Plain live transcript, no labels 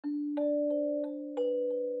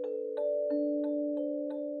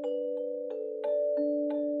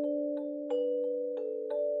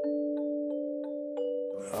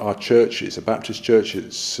our church, it's a Baptist church,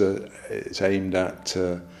 it's aimed at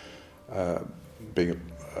being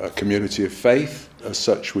a community of faith. As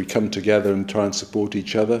such, we come together and try and support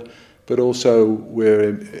each other, but also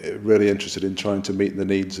we're really interested in trying to meet the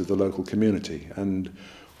needs of the local community. And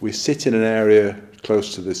we sit in an area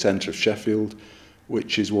close to the centre of Sheffield,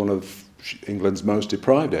 which is one of England's most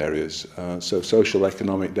deprived areas. So social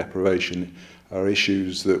economic deprivation are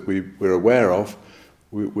issues that we're aware of.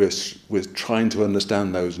 We're trying to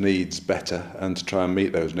understand those needs better and to try and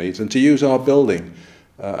meet those needs and to use our building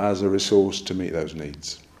as a resource to meet those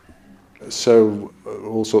needs. So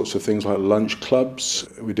all sorts of things like lunch clubs,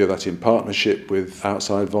 we do that in partnership with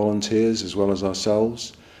outside volunteers as well as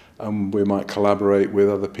ourselves. And we might collaborate with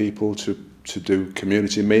other people to do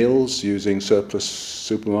community meals using surplus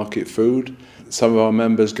supermarket food. Some of our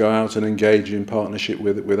members go out and engage in partnership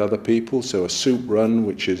with other people, so a soup run,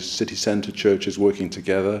 which is city centre churches working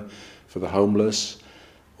together for the homeless,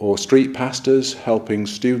 or street pastors helping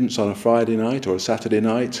students on a Friday night or a Saturday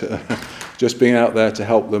night, just being out there to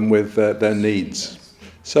help them with their needs.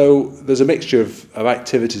 So there's a mixture of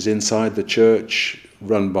activities inside the church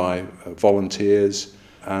run by volunteers,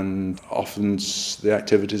 and often the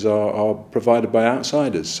activities are provided by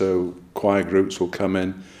outsiders, so choir groups will come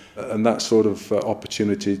in, and that sort of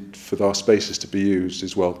opportunity for our spaces to be used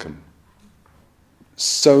is welcome.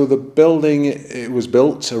 So the building, it was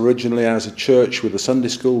built originally as a church with a Sunday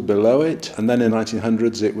school below it, and then in the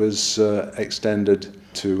 1900s it was extended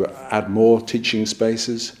to add more teaching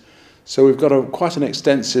spaces. So we've got quite an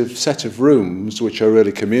extensive set of rooms, which are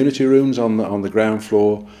really community rooms on the ground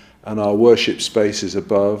floor, and our worship spaces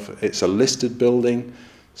above. It's a listed building,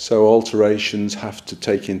 so alterations have to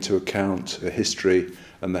take into account the history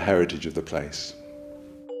and the heritage of the place.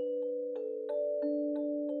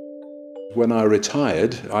 When I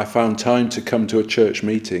retired, I found time to come to a church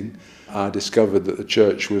meeting. I discovered that the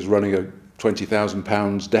church was running a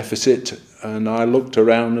 £20,000 deficit, and I looked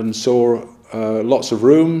around and saw lots of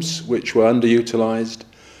rooms which were underutilised.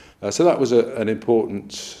 So that was an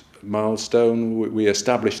important milestone. We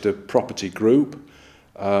established a property group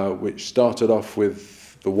which started off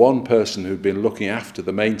with the one person who'd been looking after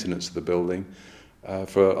the maintenance of the building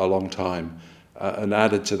for a long time, and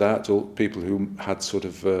added to that all people who had sort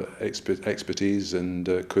of expertise and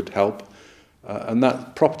could help. And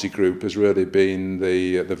that property group has really been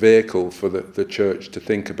the vehicle for the church to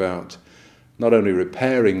think about not only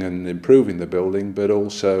repairing and improving the building, but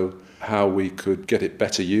also how we could get it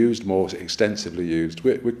better used, more extensively used.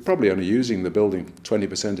 We're probably only using the building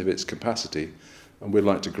 20% of its capacity, and we'd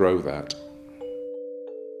like to grow that.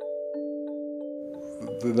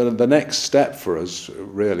 The next step for us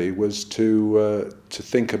really was to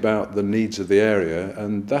think about the needs of the area,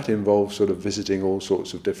 and that involved sort of visiting all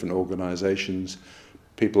sorts of different organisations,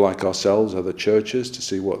 people like ourselves, other churches, to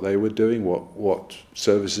see what they were doing, what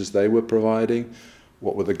services they were providing,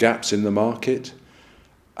 what were the gaps in the market.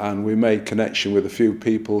 And we made connection with a few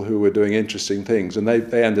people who were doing interesting things, and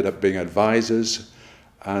they ended up being advisors,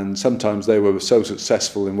 and sometimes they were so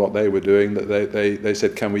successful in what they were doing that they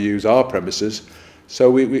said, can we use our premises? So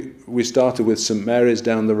we started with St Mary's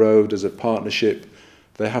down the road as a partnership.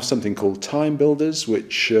 They have something called Time Builders,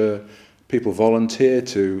 which people volunteer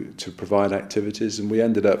to provide activities, and we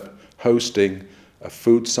ended up hosting a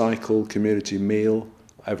food cycle community meal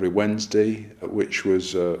every Wednesday, which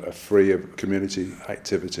was a free community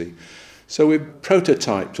activity. So we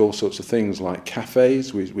prototyped all sorts of things like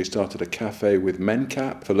cafes. We started a cafe with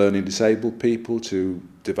MenCap for learning disabled people to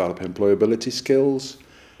develop employability skills.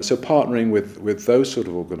 So partnering with those sort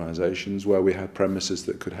of organisations where we had premises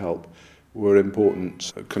that could help were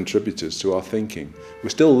important contributors to our thinking. We're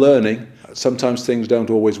still learning. Sometimes things don't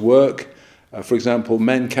always work. For example,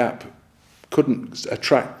 MenCap couldn't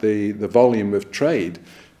attract the volume of trade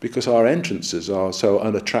because our entrances are so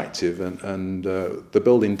unattractive, and the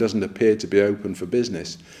building doesn't appear to be open for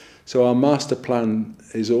business. So our master plan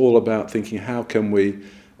is all about thinking, how can we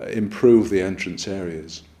improve the entrance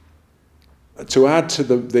areas? To add to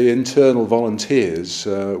the internal volunteers,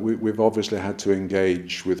 we've obviously had to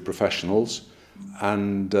engage with professionals,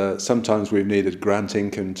 and sometimes we've needed grant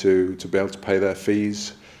income to be able to pay their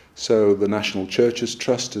fees. So the National Churches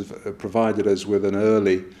Trust have provided us with an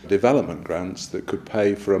early development grants that could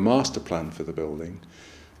pay for a master plan for the building.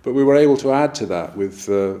 But we were able to add to that with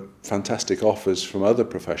fantastic offers from other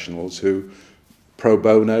professionals who, pro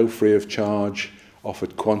bono, free of charge,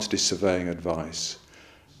 offered quantity surveying advice.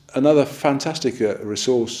 Another fantastic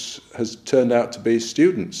resource has turned out to be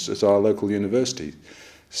students at our local university.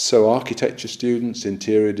 So architecture students,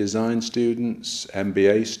 interior design students,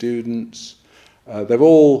 MBA students, they've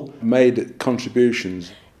all made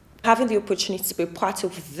contributions Having the opportunity to be part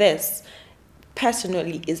of this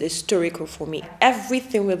personally is historical for me.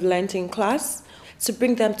 Everything we've learned in class, to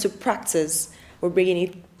bring them to practice, we're bringing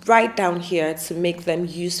it right down here to make them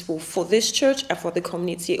useful for this church and for the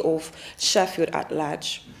community of Sheffield at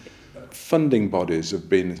large. Funding bodies have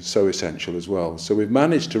been so essential as well. So we've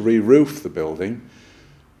managed to re-roof the building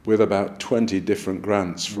with about 20 different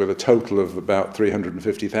grants, with a total of about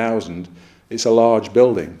 350,000. It's a large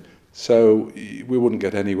building, so we wouldn't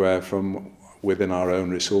get anywhere from within our own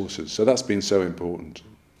resources. So that's been so important.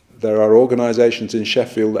 There are organisations in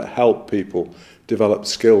Sheffield that help people develop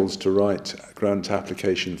skills to write grant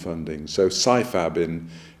application funding. So SciFab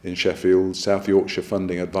in Sheffield, South Yorkshire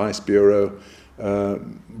Funding Advice Bureau,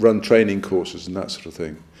 run training courses and that sort of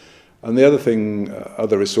thing. And the other thing,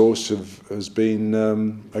 other resource has been,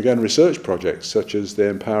 again, research projects, such as the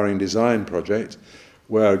Empowering Design project,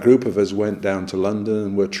 where a group of us went down to London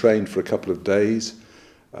and were trained for a couple of days.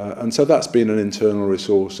 And so that's been an internal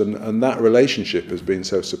resource, and that relationship has been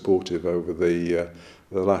so supportive over the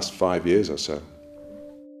last 5 years or so.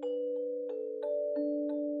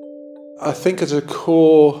 I think as a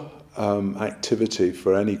core activity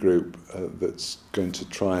for any group that's going to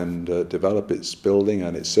try and develop its building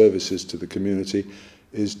and its services to the community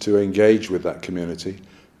is to engage with that community,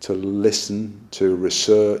 to listen, to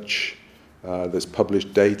research. There's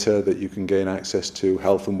published data that you can gain access to,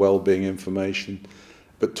 health and well-being information,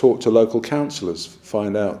 but talk to local councillors,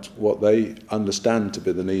 find out what they understand to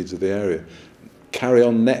be the needs of the area. Carry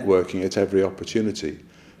on networking at every opportunity.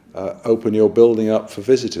 Open your building up for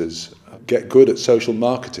visitors. Get good at social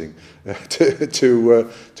marketing to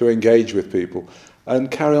engage with people,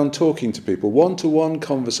 and carry on talking to people. One-to-one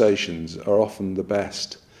conversations are often the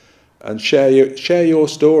best, and share your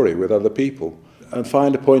story with other people and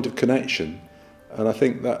find a point of connection. And I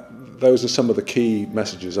think that those are some of the key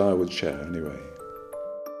messages I would share anyway.